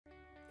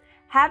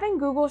Having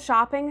Google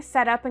Shopping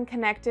set up and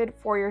connected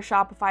for your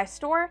Shopify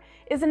store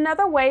is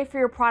another way for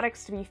your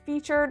products to be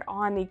featured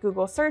on the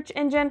Google search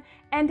engine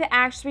and to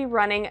actually be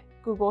running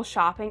Google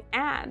Shopping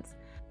ads.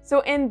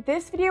 So in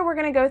this video, we're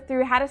going to go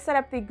through how to set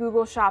up the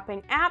Google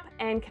Shopping app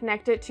and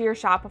connect it to your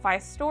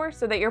Shopify store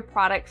so that your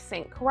products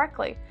sync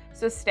correctly.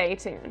 So stay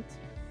tuned.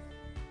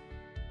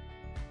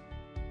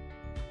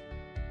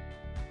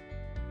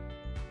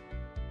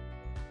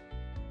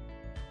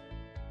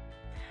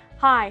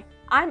 Hi,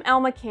 I'm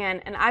Elle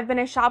McCann, and I've been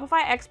a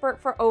Shopify expert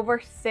for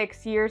over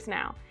 6 years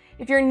now.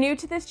 If you're new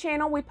to this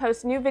channel, we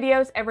post new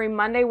videos every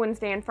Monday,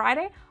 Wednesday, and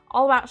Friday,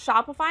 all about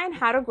Shopify and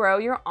how to grow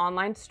your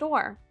online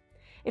store.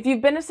 If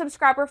you've been a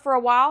subscriber for a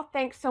while,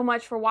 thanks so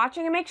much for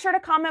watching, and make sure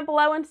to comment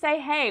below and say,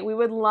 hey, we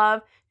would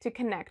love to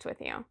connect with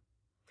you.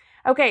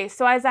 Okay,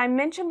 so as I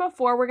mentioned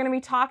before, we're going to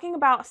be talking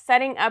about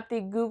setting up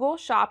the Google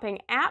Shopping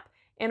app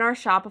in our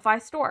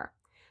Shopify store.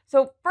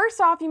 So first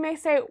off, you may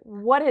say,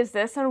 what is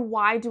this and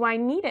why do I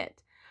need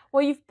it?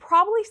 Well, you've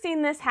probably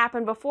seen this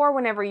happen before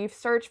whenever you've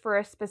searched for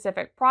a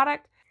specific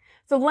product.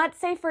 So let's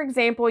say, for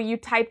example, you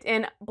typed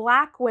in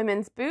black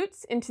women's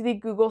boots into the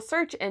Google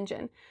search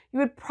engine. You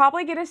would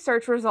probably get a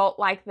search result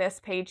like this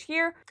page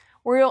here,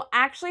 where you'll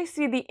actually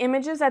see the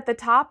images at the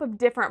top of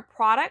different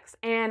products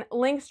and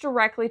links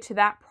directly to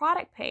that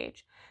product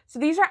page. So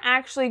these are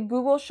actually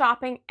Google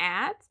Shopping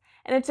ads,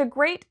 and it's a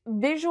great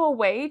visual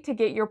way to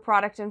get your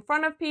product in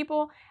front of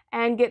people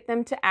and get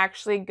them to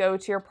actually go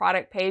to your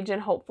product page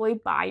and hopefully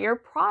buy your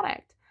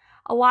product.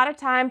 A lot of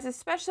times,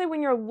 especially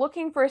when you're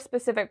looking for a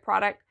specific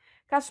product,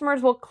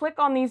 customers will click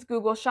on these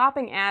Google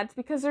Shopping ads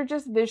because they're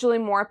just visually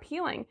more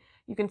appealing.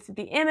 You can see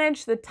the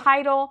image, the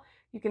title,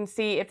 you can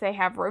see if they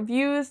have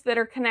reviews that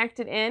are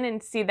connected in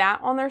and see that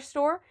on their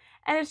store.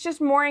 And it's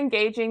just more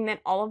engaging than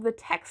all of the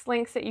text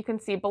links that you can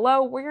see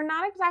below where you're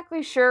not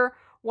exactly sure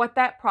what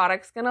that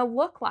product's gonna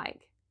look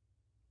like.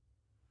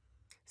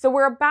 So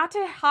we're about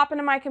to hop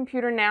into my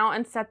computer now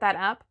and set that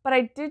up, but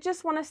I did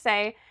just want to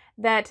say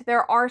that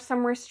there are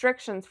some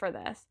restrictions for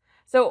this.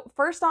 So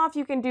first off,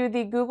 you can do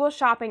the Google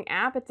Shopping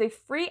app. It's a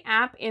free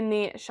app in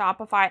the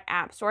Shopify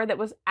App Store that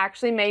was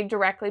actually made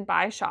directly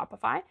by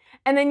Shopify.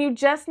 And then you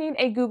just need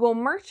a Google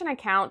Merchant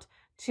account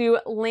to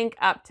link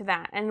up to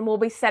that. And we'll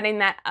be setting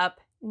that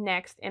up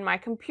next in my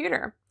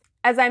computer.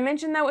 As I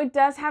mentioned though, it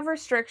does have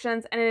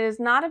restrictions and it is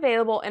not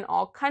available in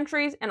all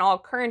countries and all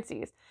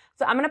currencies.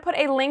 So I'm going to put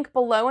a link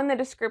below in the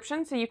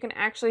description so you can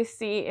actually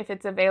see if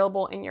it's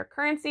available in your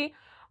currency.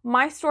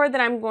 My store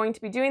that I'm going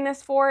to be doing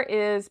this for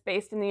is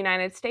based in the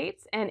United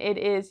States and it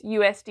is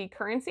USD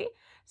currency.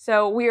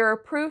 So we are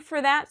approved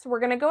for that. So we're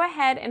going to go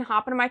ahead and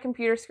hop into my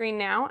computer screen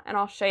now and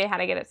I'll show you how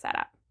to get it set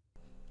up.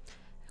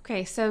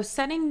 Okay, so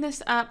setting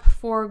this up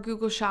for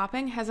Google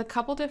Shopping has a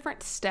couple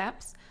different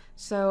steps.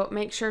 So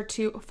make sure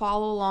to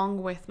follow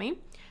along with me.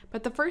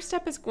 But the first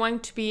step is going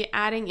to be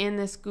adding in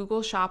this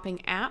Google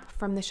Shopping app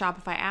from the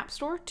Shopify App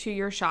Store to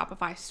your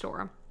Shopify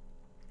store.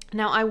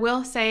 Now I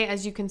will say,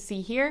 as you can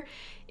see here,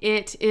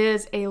 it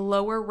is a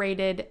lower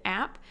rated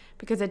app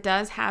because it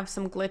does have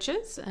some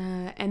glitches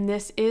and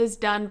this is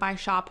done by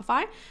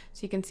Shopify.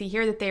 So you can see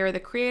here that they are the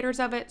creators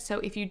of it. So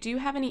if you do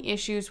have any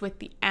issues with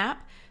the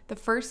app, the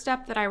first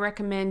step that I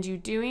recommend you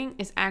doing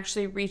is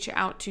actually reach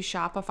out to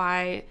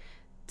Shopify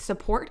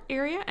support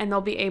area and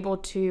they'll be able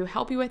to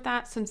help you with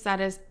that since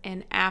that is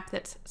an app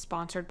that's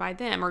sponsored by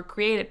them or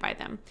created by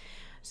them.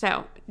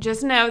 So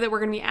just know that we're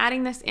going to be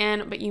adding this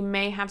in, but you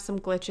may have some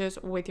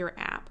glitches with your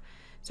app.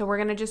 So we're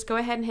going to just go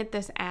ahead and hit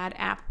this add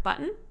app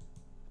button.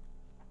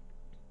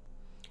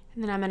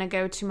 And then I'm going to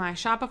go to my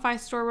Shopify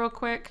store real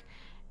quick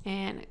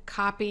and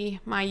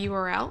copy my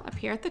URL up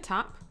here at the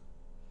top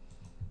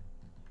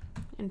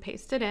and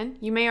paste it in.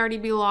 You may already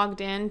be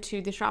logged in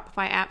to the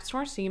Shopify App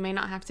Store, so you may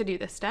not have to do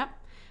this step.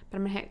 But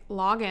I'm going to hit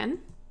log in.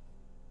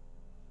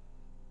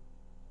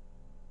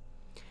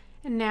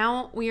 And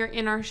now we are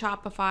in our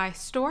Shopify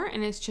store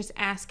and it's just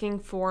asking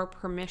for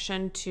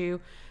permission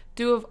to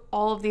do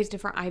all of these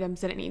different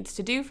items that it needs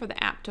to do for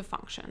the app to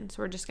function.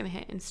 So we're just going to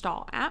hit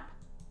install app.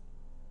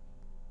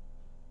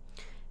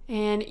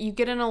 And you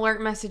get an alert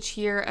message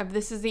here of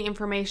this is the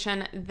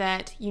information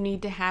that you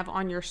need to have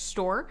on your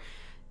store.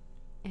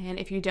 And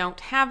if you don't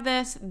have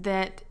this,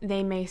 that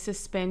they may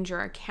suspend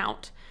your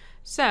account.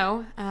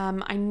 So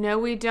I know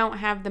we don't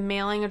have the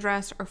mailing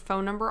address or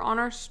phone number on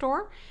our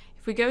store.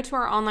 If we go to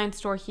our online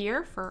store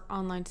here for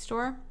online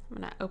store, I'm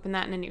going to open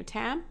that in a new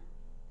tab.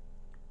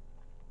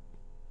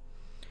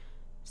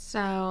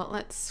 So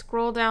let's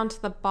scroll down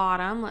to the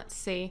bottom. Let's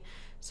see.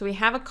 So we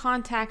have a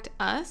contact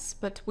us,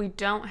 but we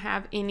don't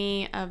have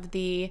any of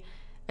the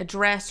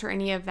address or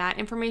any of that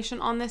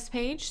information on this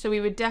page. So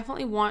we would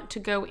definitely want to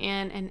go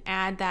in and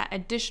add that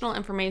additional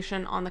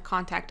information on the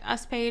contact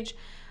us page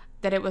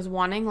that it was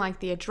wanting, like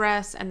the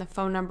address and the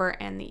phone number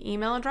and the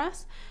email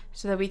address,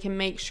 so that we can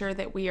make sure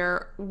that we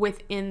are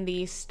within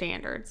these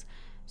standards.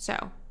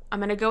 So I'm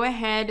going to go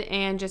ahead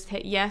and just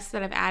hit yes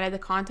that I've added the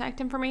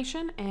contact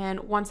information, and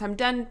once I'm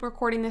done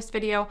recording this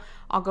video,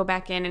 I'll go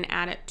back in and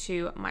add it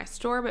to my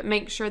store, but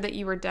make sure that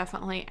you are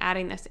definitely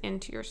adding this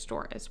into your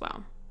store as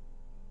well.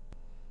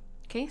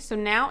 Okay, so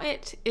now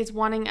it is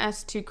wanting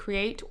us to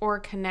create or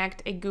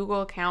connect a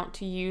Google account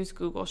to use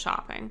Google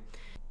Shopping.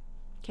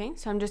 Okay,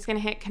 so I'm just going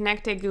to hit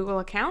connect a Google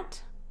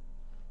account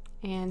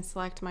and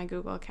select my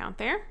Google account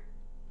there.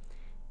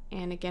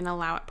 And again,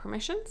 allow it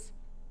permissions.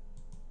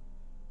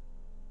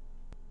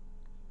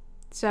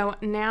 So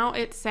now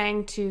it's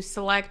saying to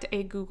select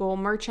a Google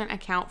merchant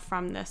account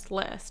from this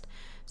list.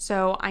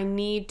 So I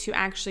need to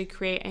actually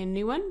create a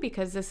new one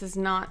because this is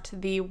not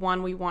the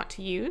one we want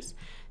to use.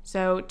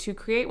 So to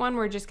create one,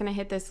 we're just going to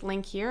hit this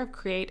link here of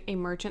create a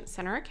merchant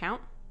center account.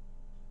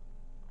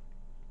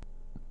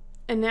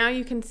 And now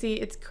you can see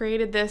it's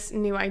created this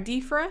new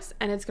ID for us,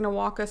 and it's going to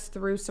walk us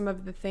through some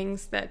of the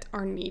things that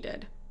are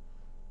needed.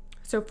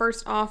 So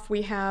first off,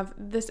 we have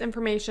this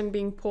information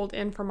being pulled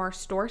in from our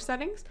store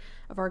settings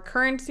of our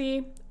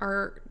currency,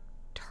 our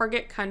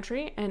target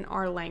country, and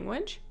our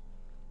language.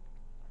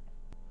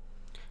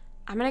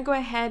 I'm going to go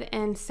ahead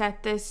and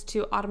set this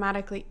to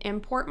automatically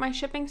import my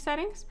shipping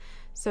settings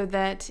so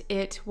that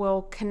it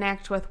will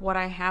connect with what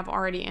I have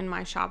already in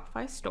my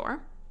Shopify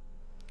store.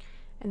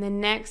 And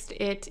then next,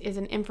 it is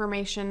an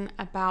information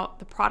about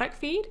the product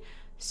feed.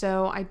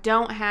 So I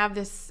don't have,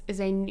 this is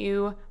a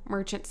new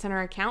merchant center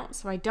account,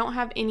 so I don't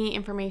have any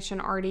information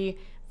already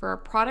for a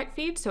product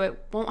feed, so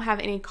it won't have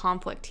any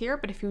conflict here.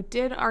 But if you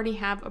did already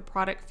have a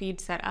product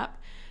feed set up,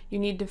 you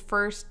need to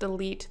first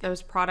delete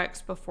those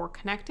products before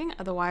connecting,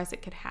 otherwise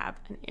it could have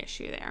an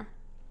issue there.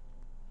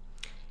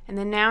 And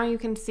then now you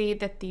can see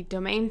that the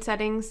domain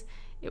settings,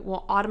 it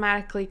will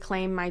automatically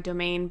claim my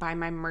domain by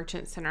my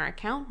merchant center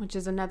account, which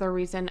is another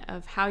reason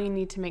of how you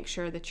need to make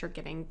sure that you're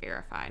getting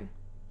verified.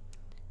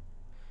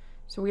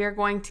 So we are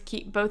going to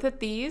keep both of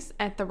these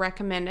at the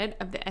recommended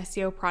of the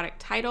SEO product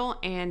title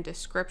and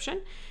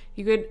description.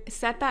 You could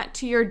set that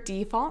to your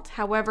default.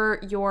 However,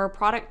 your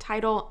product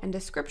title and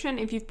description,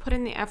 if you've put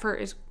in the effort,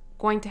 is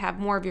going to have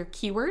more of your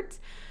keywords.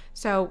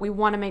 So we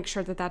want to make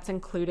sure that that's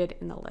included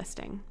in the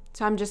listing.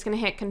 So I'm just going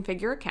to hit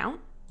configure account.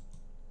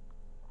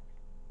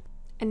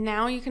 And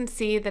now you can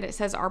see that it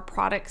says our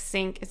product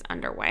sync is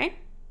underway.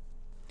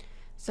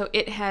 So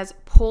it has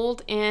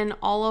pulled in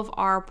all of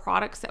our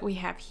products that we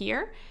have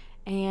here,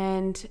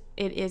 and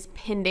it is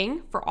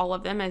pending for all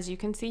of them, as you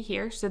can see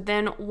here. So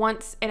then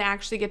once it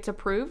actually gets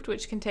approved,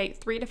 which can take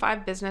 3 to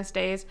 5 business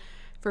days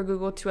for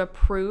Google to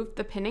approve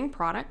the pending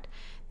product,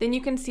 then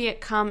you can see it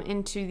come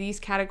into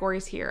these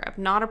categories here of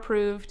not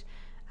approved,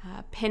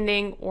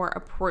 pending, or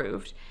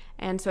approved.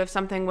 And so if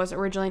something was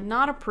originally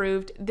not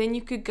approved, then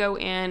you could go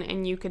in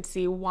and you could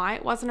see why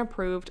it wasn't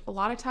approved. A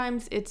lot of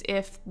times it's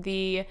if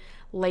the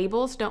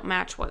labels don't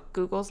match what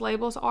Google's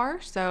labels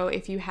are. So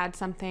if you had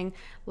something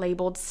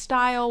labeled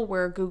style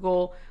where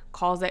Google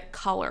calls it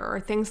color, or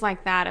things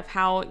like that, of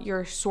how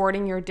you're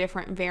sorting your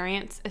different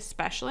variants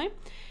especially,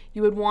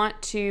 you would want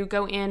to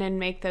go in and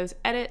make those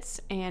edits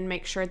and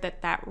make sure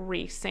that that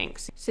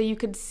resyncs. So you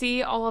could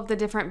see all of the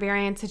different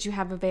variants that you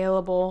have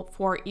available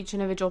for each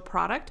individual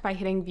product by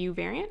hitting view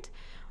variant.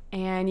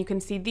 And you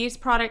can see these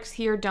products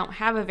here don't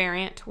have a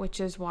variant, which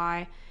is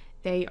why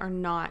they are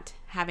not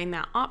having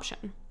that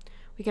option.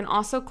 We can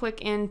also click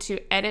into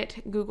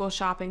edit Google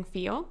Shopping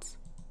fields.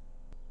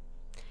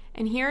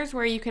 And here's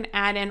where you can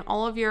add in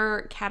all of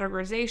your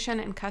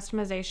categorization and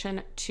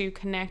customization to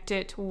connect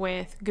it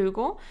with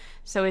Google.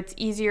 So it's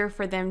easier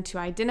for them to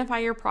identify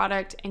your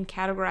product and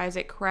categorize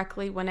it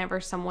correctly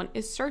whenever someone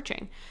is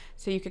searching.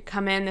 So you could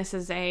come in, this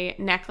is a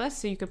necklace,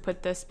 so you could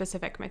put the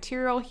specific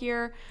material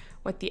here,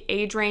 what the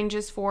age range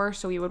is for.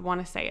 So you would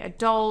want to say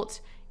adult,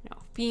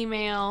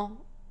 female,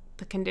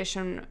 the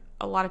condition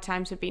a lot of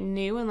times would be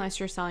new unless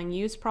you're selling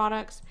used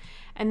products.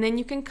 And then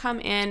you can come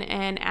in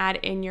and add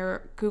in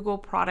your Google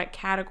product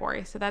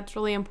category. So that's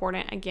really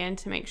important, again,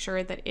 to make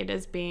sure that it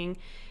is being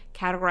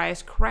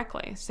categorized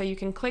correctly. So you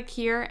can click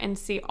here and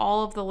see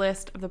all of the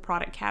list of the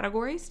product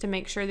categories to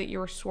make sure that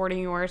you're sorting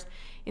yours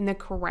in the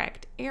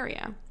correct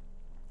area.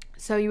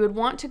 So you would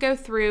want to go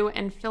through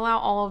and fill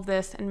out all of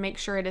this and make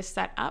sure it is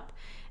set up,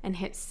 and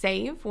hit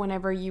save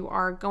whenever you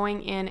are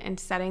going in and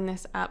setting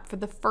this up for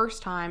the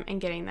first time and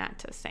getting that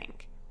to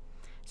sync.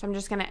 So I'm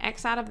just going to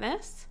X out of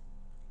this,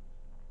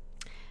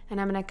 and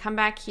I'm going to come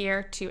back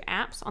here to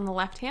apps on the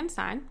left-hand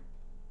side,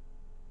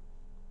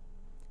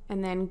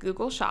 and then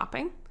Google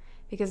Shopping,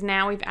 because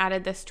now we've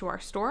added this to our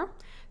store.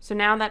 So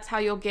now that's how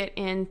you'll get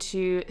in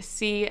to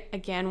see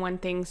again when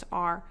things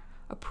are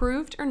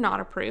approved or not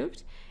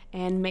approved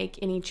and make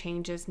any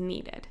changes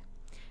needed.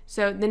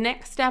 So the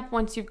next step,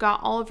 once you've got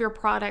all of your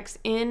products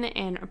in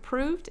and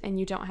approved and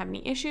you don't have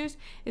any issues,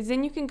 is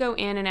then you can go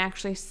in and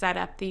actually set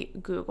up the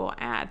Google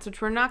ads,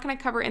 which we're not going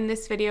to cover in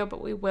this video,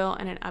 but we will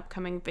in an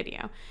upcoming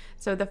video.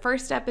 So the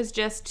first step is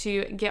just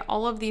to get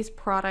all of these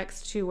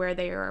products to where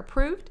they are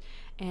approved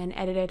and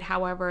edited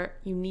however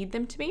you need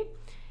them to be.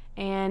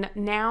 And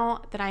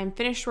now that I am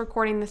finished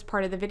recording this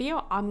part of the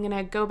video, I'm going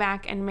to go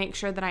back and make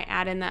sure that I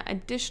add in that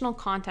additional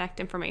contact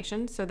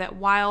information so that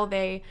while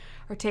they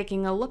are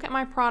taking a look at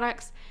my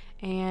products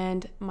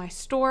and my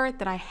store,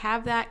 that I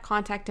have that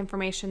contact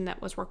information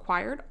that was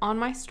required on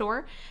my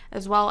store,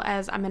 as well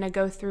as I'm going to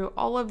go through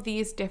all of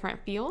these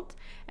different fields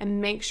and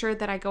make sure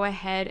that I go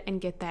ahead and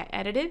get that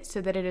edited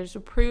so that it is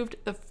approved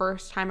the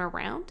first time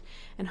around,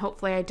 and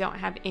hopefully I don't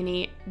have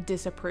any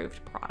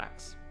disapproved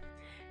products.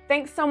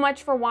 Thanks so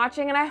much for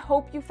watching, and I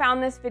hope you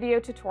found this video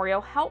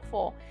tutorial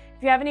helpful.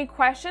 If you have any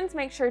questions,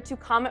 make sure to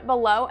comment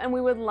below and we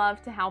would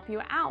love to help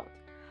you out.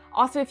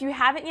 Also, if you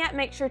haven't yet,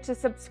 make sure to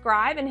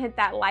subscribe and hit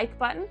that like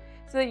button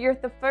so that you're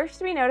the first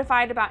to be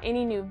notified about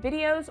any new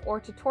videos or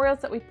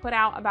tutorials that we put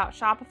out about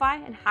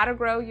Shopify and how to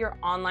grow your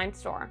online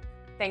store.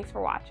 Thanks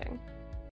for watching.